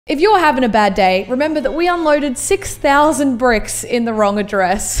If you're having a bad day, remember that we unloaded 6,000 bricks in the wrong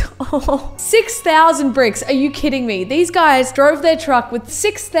address. 6,000 bricks. Are you kidding me? These guys drove their truck with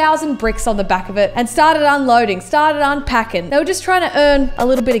 6,000 bricks on the back of it and started unloading, started unpacking. They were just trying to earn a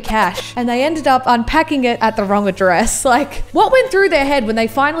little bit of cash and they ended up unpacking it at the wrong address. Like, what went through their head when they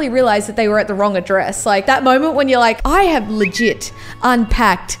finally realized that they were at the wrong address? Like, that moment when you're like, I have legit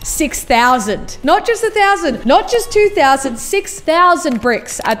unpacked 6,000. Not just 1,000, not just 2,000, 6,000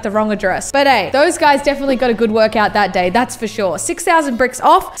 bricks at the wrong address. But hey, those guys definitely got a good workout that day, that's for sure. 6,000 bricks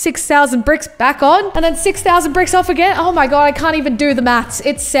off, 6,000 bricks back on, and then 6,000 bricks off again. Oh my God, I can't even do the maths.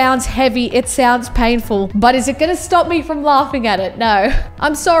 It sounds heavy, it sounds painful, but is it gonna stop me from laughing at it? No.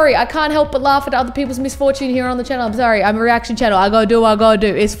 I'm sorry, I can't help but laugh at other people's misfortune here on the channel. I'm sorry, I'm a reaction channel. I gotta do what I gotta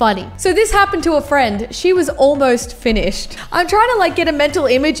do. It's funny. So this happened to a friend. She was almost finished. I'm trying to like get a mental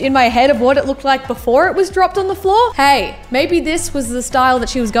image in my head of what it looked like before it was dropped on the floor. Hey, maybe this was the style that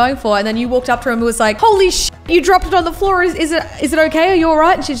she was going for, and then you walked up to her and was like, holy shit, you dropped it on the floor. Is it okay? Are you all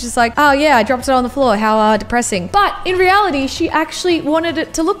right? And she's just like, oh yeah, I dropped it on the floor. How depressing. But in reality, she actually wanted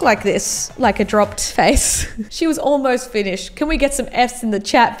it to look like this, like a dropped face. She was almost finished. Can we get some F's in the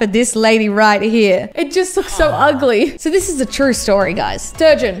chat for this lady right here? It just looks so ugly. So this is a true story, guys.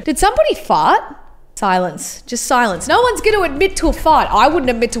 Surgeon, did somebody fart? Silence. Just silence. No one's going to admit to a fart. I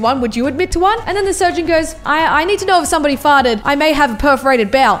wouldn't admit to one. Would you admit to one? And then the surgeon goes, I need to know if somebody farted. I may have a perforated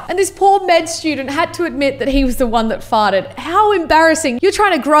bowel. And this poor med student had to admit that he was the one that farted. How embarrassing. You're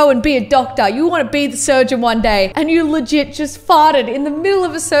trying to grow and be a doctor. You want to be the surgeon one day and you legit just farted in the middle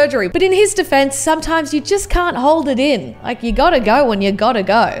of a surgery. But in his defense, sometimes you just can't hold it in. Like, you gotta go when you gotta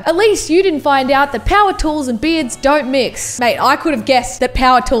go. At least you didn't find out that power tools and beards don't mix. Mate, I could have guessed that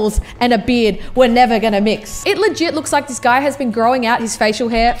power tools and a beard were never gonna mix. It legit looks like this guy has been growing out his facial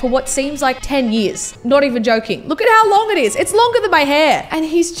hair for what seems like 10 years. Not even joking. Look at how long it is. It's longer than my hair. And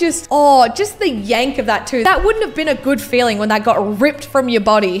he's just, oh, just the yank of that too. That wouldn't have been a good feeling when that got ripped from your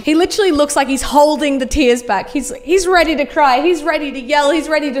body. He literally looks like he's holding the tears back. He's ready to cry. He's ready to yell. He's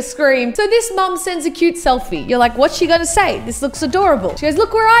ready to scream. So this mum sends a cute selfie. You're like, what's she gonna say? This looks adorable. She goes,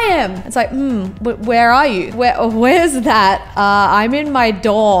 look where I am. It's like, but where are you? Where's that? I'm in my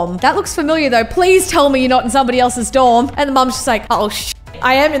dorm. That looks familiar though. Please tell me you're not in somebody else's dorm. And the mom's just like, oh shit,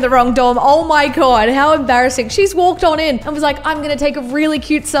 I am in the wrong dorm. Oh my God, how embarrassing. She's walked on in and was like, I'm gonna take a really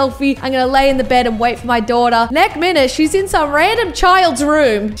cute selfie. I'm gonna lay in the bed and wait for my daughter. Next minute, she's in some random child's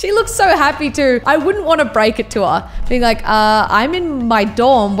room. She looks so happy too. I wouldn't want to break it to her. Being like, I'm in my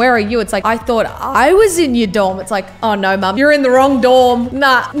dorm. Where are you? It's like, I thought I was in your dorm. It's like, oh no, mum, you're in the wrong dorm.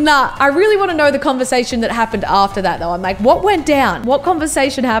 Nah. I really want to know the conversation that happened after that though. I'm like, what went down? What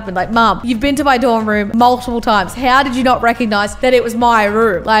conversation happened? Like, mum, you've been to my dorm room multiple times. How did you not recognize that it was my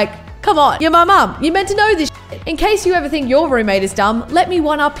room? Like, come on, you're my mum. You're meant to know this shit. In case you ever think your roommate is dumb, let me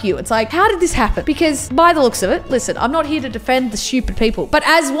one up you. It's like, how did this happen? Because by the looks of it, listen, I'm not here to defend the stupid people, but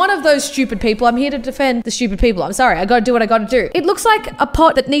as one of those stupid people, I'm here to defend the stupid people. I'm sorry, I gotta do what I gotta do. It looks like a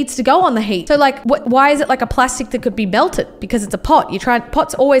pot that needs to go on the heat. So like, why is it like a plastic that could be melted? Because it's a pot.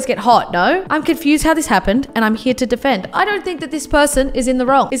 Pots always get hot, no? I'm confused how this happened and I'm here to defend. I don't think that this person is in the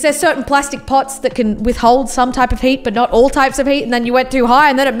wrong. Is there certain plastic pots that can withhold some type of heat, but not all types of heat, and then you went too high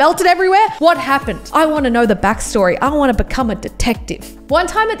and then it melted everywhere? What happened? I want to know the backstory. I want to become a detective. One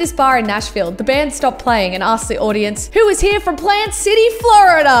time at this bar in Nashville, the band stopped playing and asked the audience, who is here from Plant City,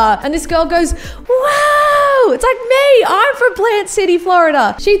 Florida? And this girl goes, wow, it's like me. I'm from Plant City,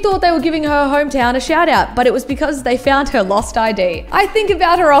 Florida. She thought they were giving her hometown a shout out, but it was because they found her lost ID. I think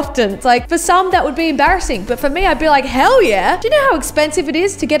about her often. It's like, for some that would be embarrassing, but for me, I'd be like, hell yeah. Do you know how expensive it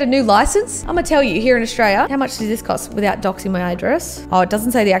is to get a new license? I'm gonna tell you, here in Australia, how much does this cost without doxing my address? Oh, it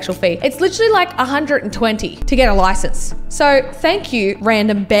doesn't say the actual fee. It's literally like 120 to get a license. So thank you,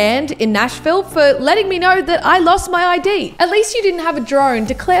 random band in Nashville, for letting me know that I lost my ID. At least you didn't have a drone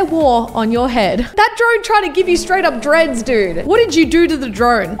declare war on your head. That drone tried to give you straight up dreads, dude. What did you do to the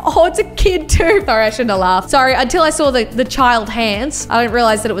drone? Oh, it's a kid too. Sorry, I shouldn't have laughed. Sorry, until I saw the child hands, I didn't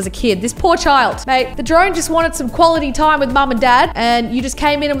realize that it was a kid. This poor child. Mate, the drone just wanted some quality time with mum and dad, and you just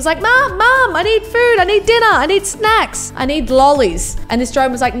came in and was like, Mom, I need food, I need dinner, I need snacks, I need lollies. And this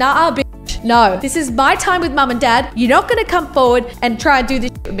drone was like, nah, bitch. No, this is my time with mum and dad. You're not gonna come forward and try and do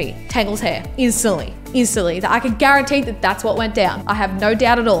this with me. Tangles hair instantly. instantly. I can guarantee that that's what went down. I have no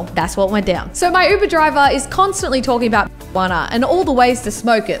doubt at all. That's what went down. So my Uber driver is constantly talking about marijuana and all the ways to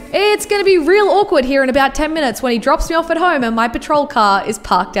smoke it. It's gonna be real awkward here in about 10 minutes when he drops me off at home and my patrol car is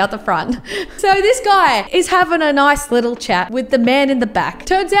parked out the front. So this guy is having a nice little chat with the man in the back.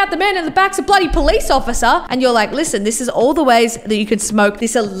 Turns out the man in the back's a bloody police officer. And you're like, listen, this is all the ways that you can smoke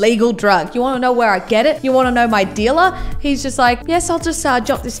this illegal drug. You wanna know where I get it? You wanna know my dealer? He's just like, yes, I'll just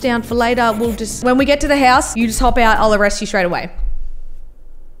jot this down for later. We'll just, when we get to the house, you just hop out, I'll arrest you straight away.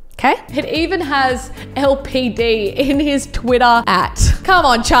 Okay? It even has LPD in his Twitter @ Come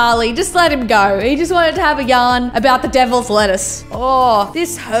on, Charlie, just let him go. He just wanted to have a yarn about the devil's lettuce. Oh,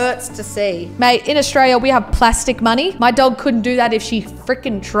 this hurts to see. Mate, in Australia, we have plastic money. My dog couldn't do that if she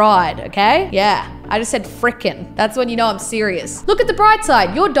frickin' tried, okay? Yeah. I just said frickin'. That's when you know I'm serious. Look at the bright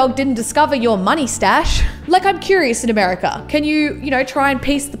side. Your dog didn't discover your money stash. Like, I'm curious in America. Can you try and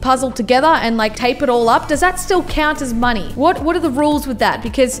piece the puzzle together and like tape it all up? Does that still count as money? What are the rules with that?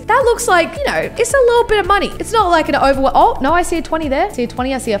 Because that looks like, it's a little bit of money. It's not like an oh, no, I see a 20 there. I see a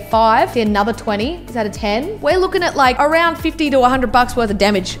 20, I see a 5, I see another 20. Is that a 10? We're looking at like around 50 to 100 bucks worth of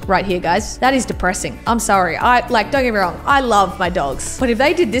damage right here, guys. That is depressing. I'm sorry. Don't get me wrong. I love my dogs. But if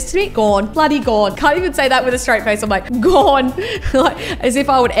they did this to me, gone. Bloody gone. Can't even say that with a straight face. I'm like, gone. As if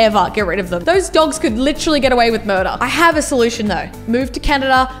I would ever get rid of them. Those dogs could literally get away with murder. I have a solution though. Move to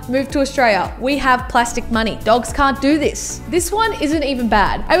Canada, move to Australia. We have plastic money. Dogs can't do this. This one isn't even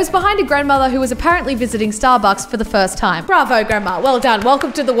bad. I was behind a grandmother who was apparently visiting Starbucks for the first time. Bravo, grandma. Well done.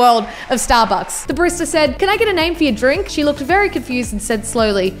 Welcome to the world of Starbucks. The barista said, can I get a name for your drink? She looked very confused and said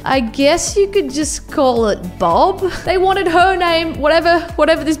slowly, I guess you could just call it Bob. They wanted her name,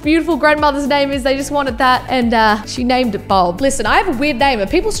 whatever this beautiful grandmother's name is, they just wanted that, and she named it Bob. Listen, I have a weird name and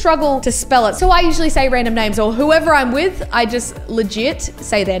people struggle to spell it, so I usually say random names, or whoever I'm with, I just legit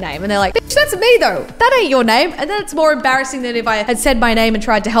say their name, and they're like, bitch, that's me though. That ain't your name. And then it's more embarrassing than if I had said my name and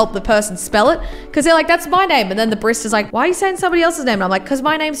tried to help the person spell it, because they're like, that's my name. And then the barista's like, why are you saying somebody else's name? And I'm like, because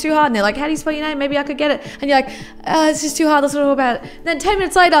my name's too hard. And they're like, how do you spell your name? Maybe I could get it. And you're like, it's just too hard. Let's not talk about it. And then 10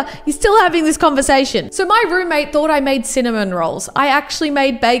 minutes later, you're still having this conversation. So my roommate thought I made cinnamon rolls. I actually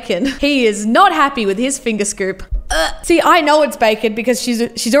made bacon. He is not happy with his finger scoop. See, I know it's bacon because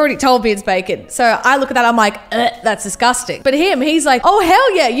she's already told me it's bacon. So I look at that, I'm like, that's disgusting. But he's like, oh,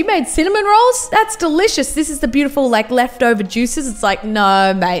 hell yeah, you made cinnamon rolls? That's delicious. This is the beautiful, like, leftover juices. It's like,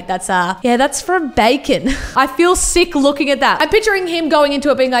 no, mate, that's from bacon. I feel sick looking at that. I'm picturing him going into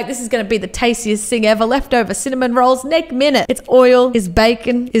it being like, this is going to be the tastiest thing ever. Leftover cinnamon rolls, next minute. It's oil, it's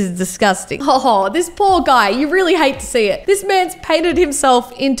bacon, is disgusting. Oh, this poor guy, you really hate to see it. This man's painted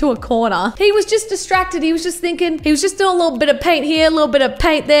himself into a corner. He was just distracted. He was just thinking, he was just doing a little bit of paint here, a little bit of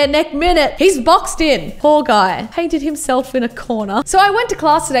paint there. Next minute, he's boxed in. Poor guy. Painted himself in a corner. So I went to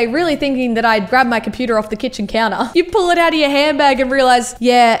class today really thinking that I'd grab my computer off the kitchen counter. You pull it out of your handbag and realize,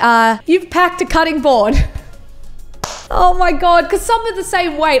 you've packed a cutting board. Oh my God, because some are the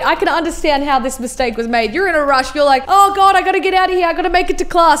same weight. I can understand how this mistake was made. You're in a rush. You're like, oh God, I gotta get out of here. I gotta make it to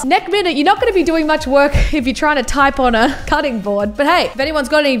class. Next minute, you're not gonna be doing much work if you're trying to type on a cutting board. But hey, if anyone's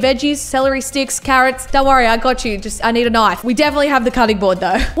got any veggies, celery sticks, carrots, don't worry, I got you. I need a knife. We definitely have the cutting board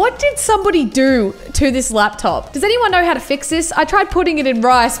though. What did somebody do to this laptop? Does anyone know how to fix this? I tried putting it in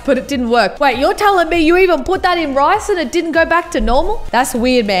rice, but it didn't work. Wait, you're telling me you even put that in rice and it didn't go back to normal? That's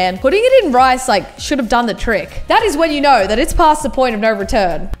weird, man. Putting it in rice, should have done the trick. That is when you know that it's past the point of no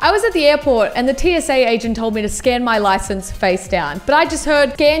return. I was at the airport and the TSA agent told me to scan my license face down, but I just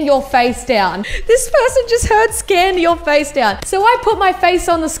heard scan your face down. This person just heard scan your face down. So I put my face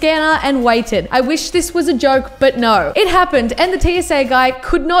on the scanner and waited. I wish this was a joke, but no. It happened and the TSA guy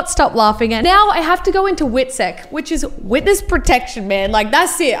could not stop laughing, and now I have to go into WITSEC, which is witness protection, man.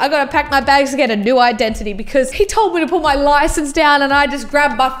 That's it. I gotta pack my bags to get a new identity because he told me to put my license down and I just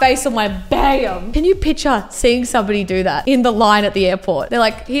grabbed my face and went bam. Can you picture seeing somebody do that in the line at the airport? They're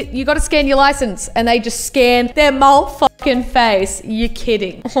like, you got to scan your license, and they just scan their motherfucking face. You're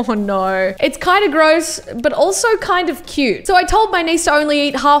kidding. Oh no. It's kind of gross, but also kind of cute. So I told my niece to only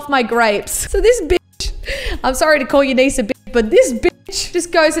eat half my grapes. So this bitch, I'm sorry to call your niece a bitch, but this bitch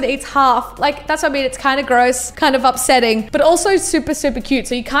just goes and eats half. That's what I mean. It's kind of gross, kind of upsetting, but also super, super cute.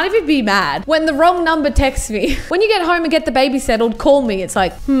 So you can't even be mad. When the wrong number texts me, when you get home and get the baby settled, call me. It's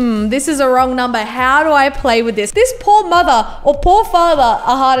like, this is a wrong number. How do I play with this? This poor mother or poor father,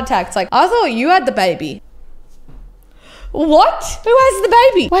 a heart attack. It's like, I thought you had the baby. What? Who has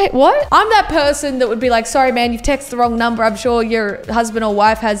the baby? Wait, what? I'm that person that would be like, sorry, man, you've texted the wrong number. I'm sure your husband or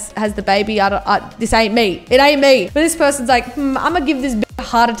wife has the baby. This ain't me. It ain't me. But this person's like, I'm gonna give this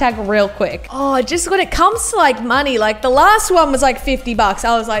Heart attack real quick. Oh, just when it comes to like money, like the last one was like 50 bucks.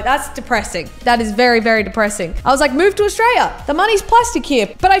 I was like, that's depressing. That is very, very depressing. I was like, move to Australia. The money's plastic here.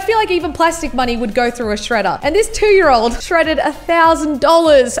 But I feel like even plastic money would go through a shredder. And this 2-year-old shredded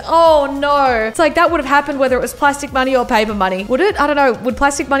 $1,000. Oh no. It's like that would have happened whether it was plastic money or paper money. Would it? I don't know. Would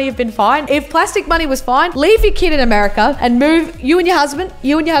plastic money have been fine? If plastic money was fine, leave your kid in America and move, you and your husband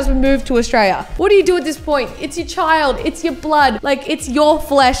move to Australia. What do you do at this point? It's your child. It's your blood. Like, it's your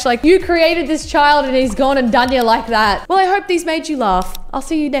flesh. Like, you created this child and he's gone and done you like that. Well, I hope these made you laugh. I'll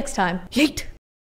see you next time. Yeet.